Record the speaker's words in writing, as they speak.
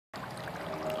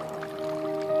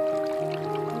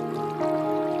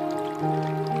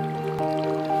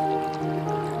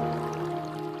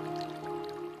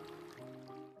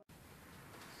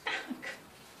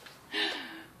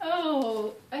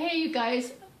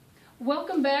guys,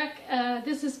 welcome back.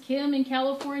 This is Kim in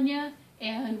California,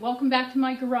 and welcome back to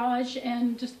my garage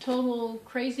and just total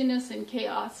craziness and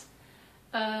chaos.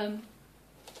 I've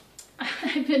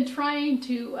been trying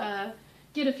to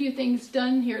get a few things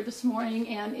done here this morning,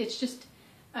 and it's just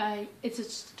it's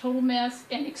a total mess,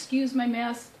 and excuse my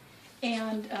mess,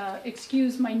 and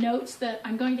excuse my notes that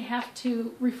I'm going to have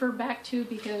to refer back to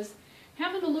because I'm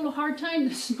having a little hard time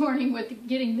this morning with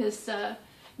getting this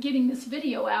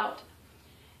video out.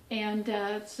 And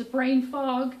it's a brain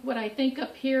fog. What I think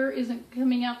up here isn't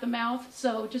coming out the mouth,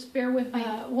 so just bear with me.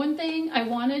 One thing I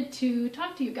wanted to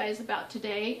talk to you guys about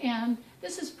today, and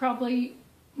this is probably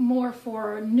more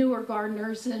for newer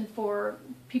gardeners and for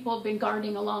people who have been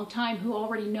gardening a long time who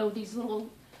already know these little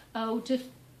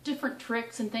different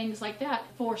tricks and things like that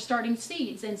for starting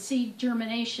seeds and seed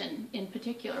germination in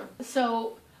particular.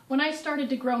 So when I started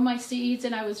to grow my seeds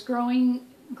and I was growing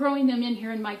them in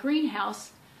here in my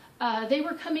greenhouse, they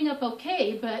were coming up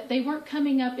okay, but they weren't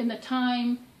coming up in the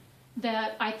time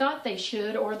that I thought they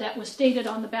should or that was stated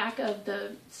on the back of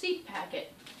the seed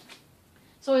packet.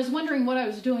 So I was wondering what I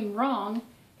was doing wrong,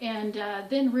 and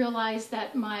then realized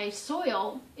that my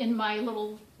soil in my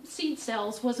little seed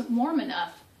cells wasn't warm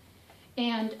enough.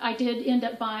 And I did end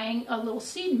up buying a little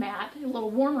seed mat, a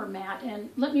little warmer mat, and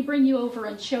let me bring you over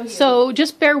and show you. So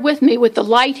just bear with me with the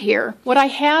light here. What I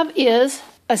have is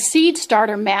a seed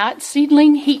starter mat,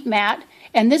 seedling heat mat,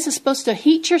 and this is supposed to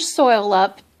heat your soil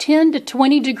up 10 to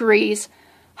 20 degrees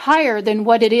higher than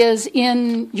what it is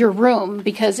in your room,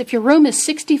 because if your room is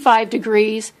 65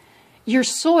 degrees, your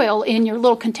soil in your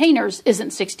little containers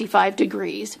isn't 65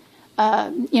 degrees.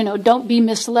 Don't be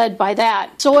misled by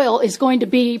that. Soil is going to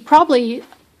be probably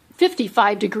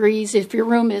 55 degrees if your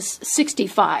room is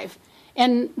 65.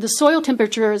 And the soil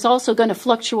temperature is also going to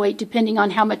fluctuate depending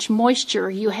on how much moisture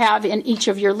you have in each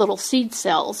of your little seed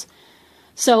cells.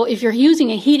 So if you're using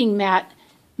a heating mat,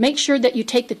 make sure that you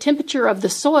take the temperature of the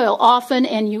soil often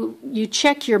and you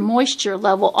check your moisture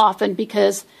level often,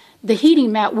 because the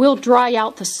heating mat will dry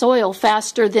out the soil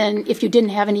faster than if you didn't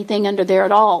have anything under there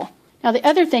at all. Now the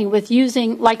other thing with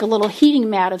using like a little heating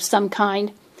mat of some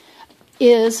kind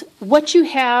is what you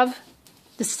have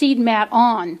the seed mat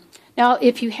on. Now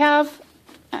if you have,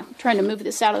 I'm trying to move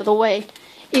this out of the way,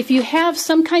 if you have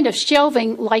some kind of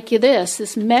shelving like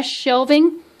this mesh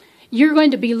shelving, you're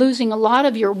going to be losing a lot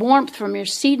of your warmth from your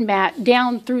seed mat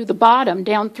down through the bottom,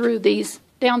 down through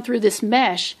this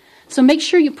mesh. So make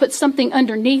sure you put something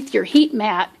underneath your heat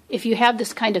mat if you have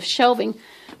this kind of shelving.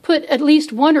 Put at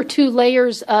least 1 or 2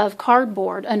 layers of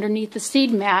cardboard underneath the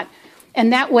seed mat,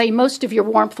 and that way most of your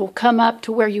warmth will come up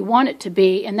to where you want it to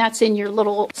be, and that's in your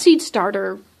little seed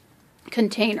starter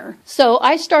container. So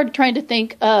I started trying to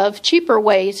think of cheaper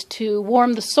ways to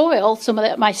warm the soil so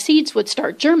that my seeds would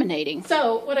start germinating.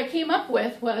 So what I came up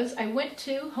with was I went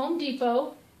to Home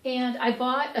Depot and I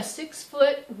bought a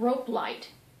 6-foot rope light,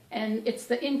 and it's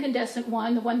the incandescent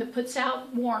one, the one that puts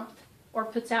out warmth or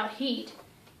puts out heat,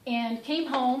 and came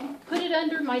home, put it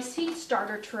under my seed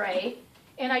starter tray,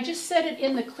 and I just set it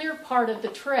in the clear part of the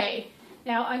tray.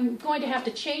 Now I'm going to have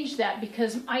to change that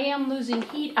because I am losing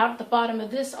heat out at the bottom of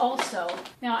this also.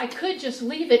 Now I could just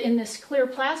leave it in this clear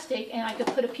plastic and I could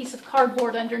put a piece of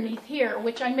cardboard underneath here,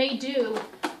 which I may do,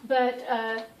 but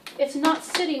it's not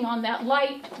sitting on that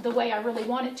light the way I really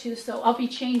want it to, so I'll be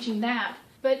changing that.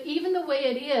 But even the way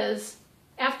it is,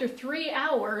 after 3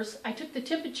 hours, I took the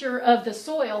temperature of the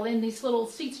soil in these little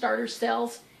seed starter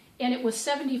cells, and it was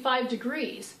 75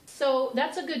 degrees. So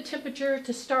that's a good temperature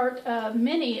to start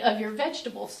many of your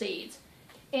vegetable seeds.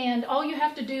 And all you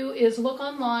have to do is look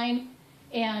online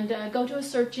and go to a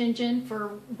search engine for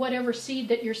whatever seed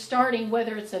that you're starting,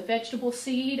 whether it's a vegetable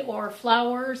seed or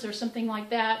flowers or something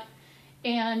like that,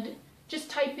 and just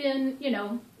type in,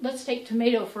 let's take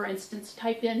tomato for instance,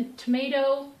 type in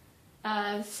tomato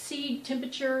seed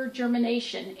temperature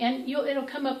germination, and it'll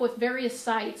come up with various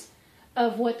sites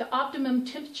of what the optimum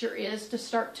temperature is to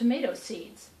start tomato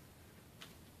seeds.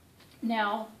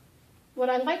 Now, what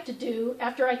I like to do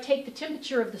after I take the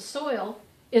temperature of the soil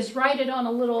is write it on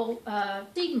a little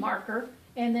seed marker,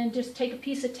 and then just take a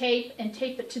piece of tape and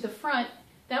tape it to the front.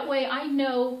 That way I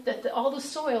know that all the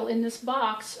soil in this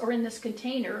box or in this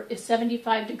container is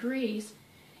 75 degrees,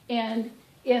 and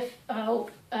if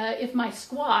my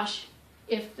squash,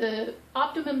 if the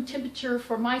optimum temperature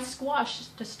for my squash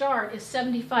to start is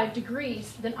 75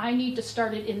 degrees, then I need to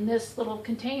start it in this little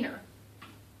container.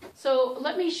 So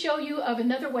let me show you of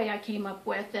another way I came up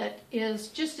with that is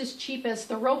just as cheap as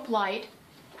the rope light,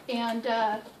 and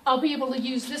I'll be able to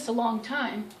use this a long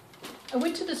time. I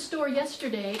went to the store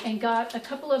yesterday and got a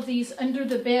couple of these under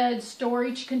the bed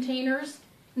storage containers,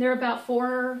 and they're about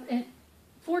 $4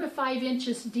 4 to 5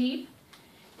 inches deep.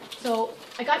 So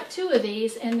I got 2 of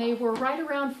these, and they were right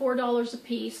around $4 a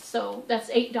piece, so that's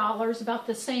 $8, about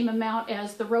the same amount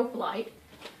as the rope light.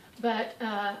 But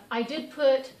I did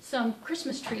put some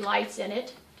Christmas tree lights in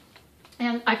it,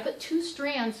 and I put 2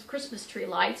 strands of Christmas tree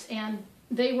lights, and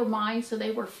they were mine, so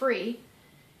they were free.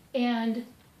 And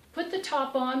put the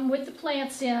top on with the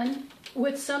plants in,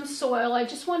 with some soil. I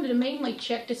just wanted to mainly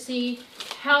check to see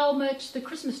how much the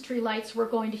Christmas tree lights were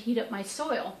going to heat up my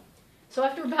soil. So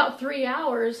after about 3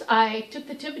 hours, I took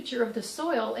the temperature of the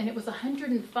soil, and it was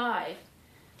 105.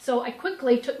 So I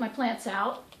quickly took my plants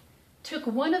out, took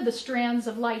one of the strands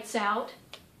of lights out,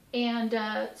 and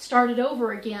started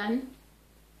over again.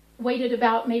 Waited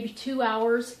about maybe 2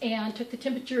 hours and took the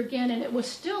temperature again, and it was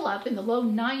still up in the low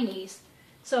 90s.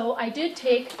 So I did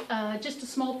take just a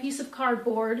small piece of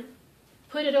cardboard,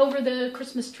 put it over the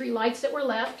Christmas tree lights that were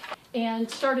left, and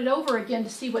started over again to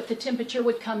see what the temperature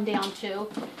would come down to.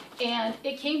 And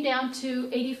it came down to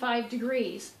 85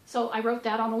 degrees. So I wrote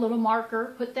that on a little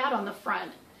marker, put that on the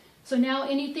front. So now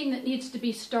anything that needs to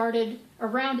be started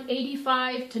around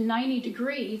 85 to 90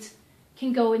 degrees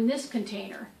can go in this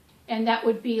container. And that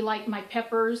would be like my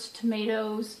peppers,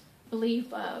 tomatoes, I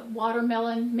believe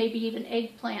watermelon, maybe even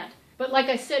eggplant. But like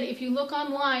I said, if you look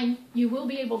online, you will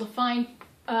be able to find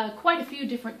quite a few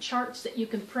different charts that you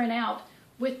can print out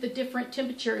with the different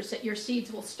temperatures that your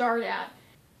seeds will start at.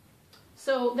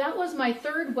 So that was my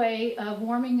third way of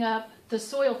warming up the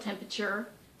soil temperature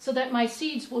so that my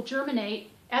seeds will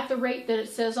germinate at the rate that it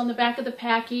says on the back of the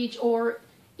package, or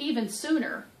even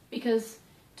sooner, because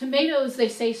tomatoes, they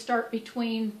say, start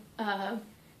between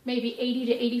maybe 80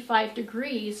 to 85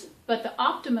 degrees, but the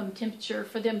optimum temperature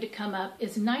for them to come up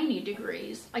is 90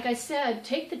 degrees. Like I said,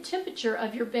 take the temperature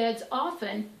of your beds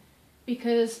often,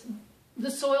 because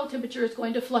the soil temperature is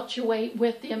going to fluctuate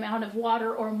with the amount of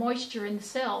water or moisture in the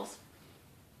cells.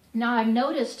 Now I've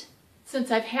noticed,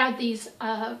 since I've had these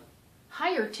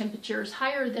higher temperatures,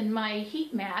 higher than my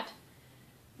heat mat,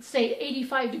 say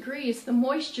 85 degrees, the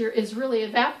moisture is really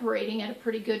evaporating at a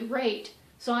pretty good rate.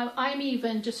 So I'm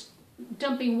even just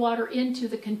dumping water into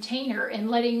the container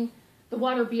and letting the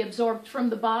water be absorbed from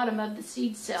the bottom of the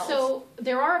seed cells. So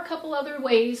there are a couple other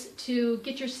ways to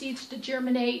get your seeds to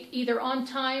germinate either on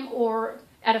time or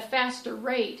at a faster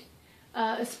rate,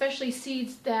 especially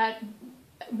seeds that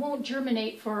won't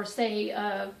germinate for, say,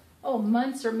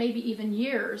 months or maybe even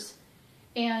years.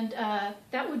 And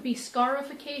that would be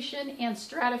scarification and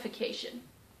stratification.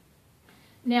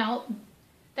 Now,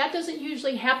 that doesn't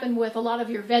usually happen with a lot of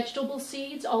your vegetable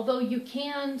seeds, although you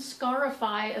can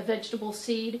scarify a vegetable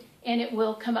seed and it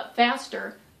will come up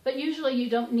faster, but usually you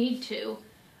don't need to.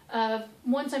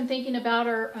 Ones I'm thinking about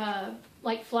are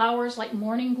like flowers like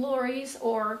morning glories,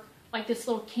 or like this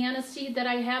little canna seed that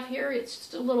I have here. It's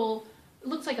just a little, it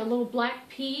looks like a little black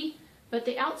pea, but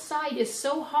the outside is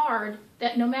so hard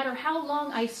that no matter how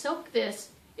long I soak this,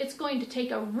 it's going to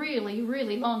take a really,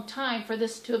 really long time for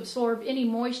this to absorb any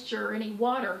moisture or any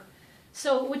water.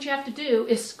 So what you have to do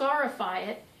is scarify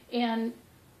it, and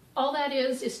all that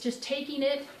is just taking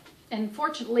it, and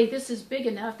fortunately this is big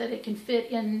enough that it can fit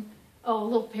in a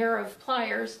little pair of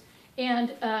pliers,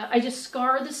 and I just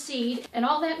scar the seed, and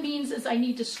all that means is I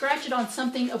need to scratch it on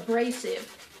something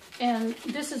abrasive. And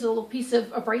this is a little piece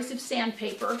of abrasive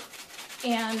sandpaper,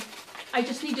 and I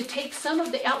just need to take some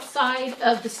of the outside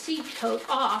of the seed coat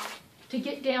off to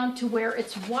get down to where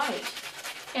it's white.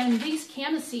 And these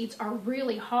canna seeds are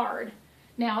really hard.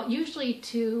 Now, usually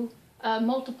to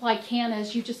multiply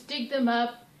cannas, you just dig them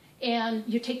up and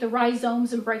you take the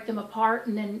rhizomes and break them apart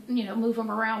and then, move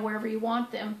them around wherever you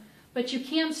want them. But you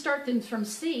can start them from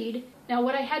seed. Now,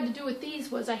 what I had to do with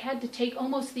these was I had to take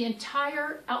almost the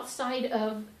entire outside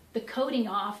of the coating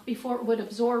off before it would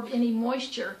absorb any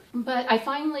moisture. But I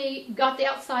finally got the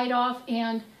outside off,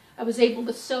 and I was able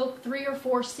to soak 3 or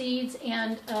 4 seeds,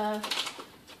 and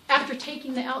after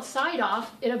taking the outside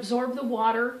off, it absorbed the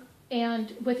water,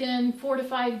 and within 4 to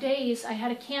 5 days I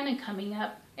had a cannon coming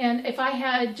up. And if I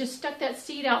had just stuck that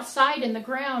seed outside in the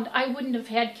ground, I wouldn't have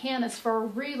had cannas for a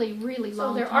really, really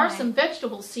long time. So there are some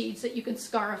vegetable seeds that you can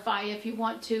scarify if you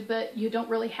want to, but you don't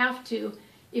really have to.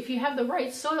 If you have the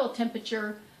right soil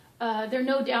temperature, they're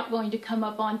no doubt going to come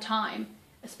up on time,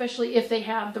 especially if they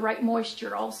have the right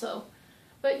moisture also.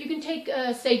 But you can take,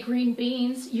 say, green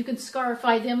beans. You can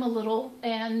scarify them a little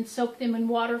and soak them in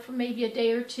water for maybe a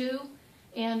day or 2.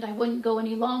 And I wouldn't go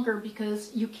any longer,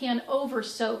 because you can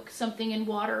over-soak something in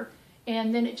water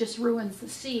and then it just ruins the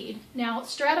seed. Now,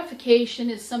 stratification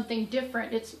is something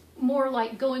different. It's more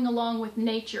like going along with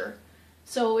nature.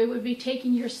 So it would be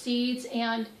taking your seeds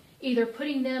and either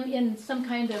putting them in some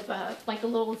kind of like a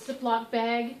little Ziploc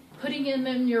bag putting them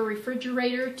in your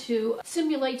refrigerator to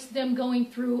simulates them going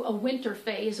through a winter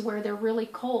phase where they're really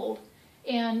cold.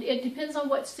 And it depends on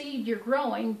what seed you're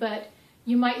growing, but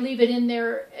you might leave it in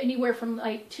there anywhere from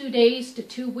like 2 days to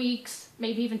 2 weeks,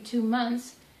 maybe even 2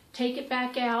 months. Take it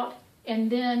back out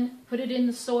and then put it in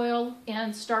the soil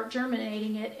and start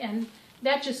germinating it. And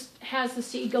that just has the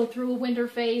seed go through a winter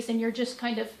phase, and you're just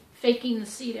kind of faking the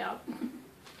seed out,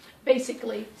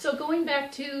 basically. So going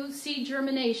back to seed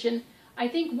germination, I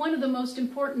think one of the most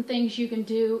important things you can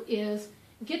do is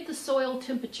get the soil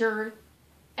temperature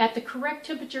at the correct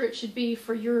temperature it should be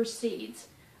for your seeds.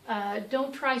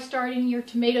 Don't try starting your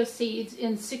tomato seeds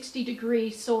in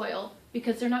 60-degree soil,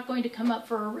 because they're not going to come up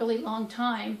for a really long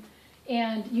time,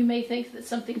 and you may think that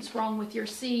something's wrong with your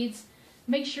seeds.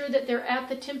 Make sure that they're at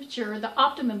the temperature, the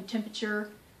optimum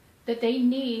temperature that they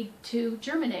need to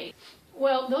germinate.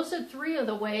 Well, those are 3 of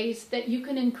the ways that you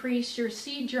can increase your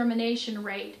seed germination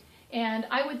rate, and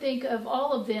I would think of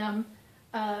all of them,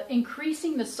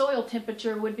 increasing the soil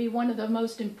temperature would be one of the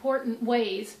most important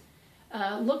ways.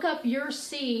 Look up your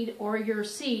seed or your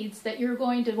seeds that you're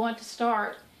going to want to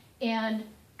start and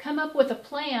come up with a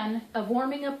plan of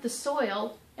warming up the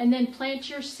soil, and then plant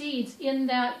your seeds in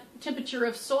that temperature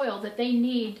of soil that they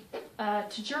need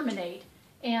to germinate.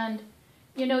 And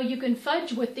you know, you can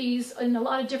fudge with these in a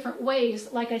lot of different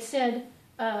ways. Like I said,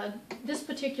 this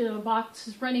particular box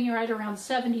is running right around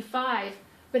 75,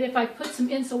 but if I put some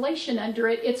insulation under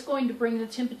it, it's going to bring the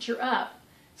temperature up.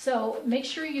 So make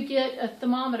sure you get a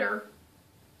thermometer,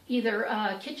 either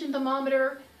a kitchen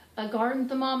thermometer, a garden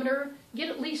thermometer. Get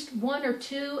at least 1 or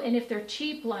 2, and if they're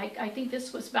cheap, like I think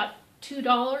this was about $2,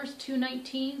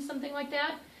 $2.19, something like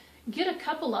that, get a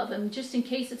couple of them just in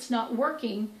case it's not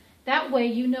working. That way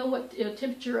you know what the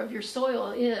temperature of your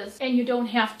soil is, and you don't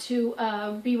have to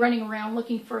be running around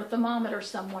looking for a thermometer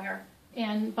somewhere.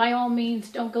 And by all means,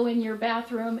 don't go in your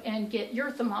bathroom and get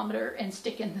your thermometer and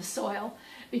stick in the soil,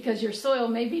 because your soil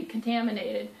may be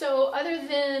contaminated. So other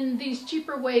than these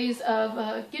cheaper ways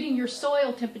of getting your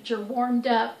soil temperature warmed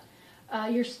up,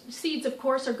 your seeds, of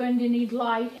course, are going to need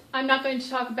light. I'm not going to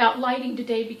talk about lighting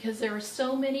today because there are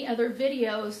so many other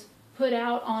videos put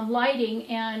out on lighting,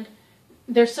 and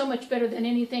they're so much better than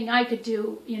anything I could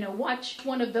do. You know, watch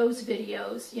one of those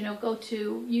videos. You know, go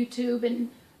to YouTube and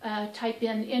type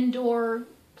in indoor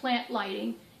plant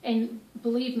lighting, and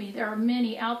believe me, there are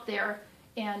many out there,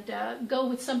 and go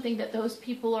with something that those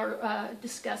people are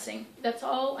discussing. That's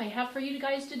all I have for you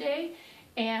guys today,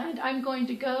 and I'm going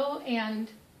to go and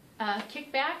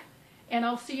kick back, and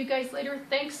I'll see you guys later.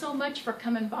 Thanks so much for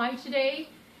coming by today,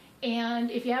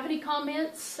 and if you have any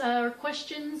comments or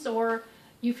questions, or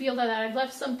you feel that I've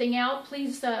left something out,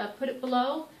 please put it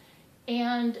below.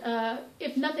 And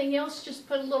if nothing else, just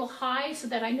put a little hi so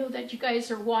that I know that you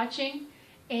guys are watching,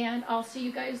 and I'll see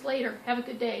you guys later. Have a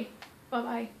good day.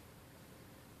 Bye-bye.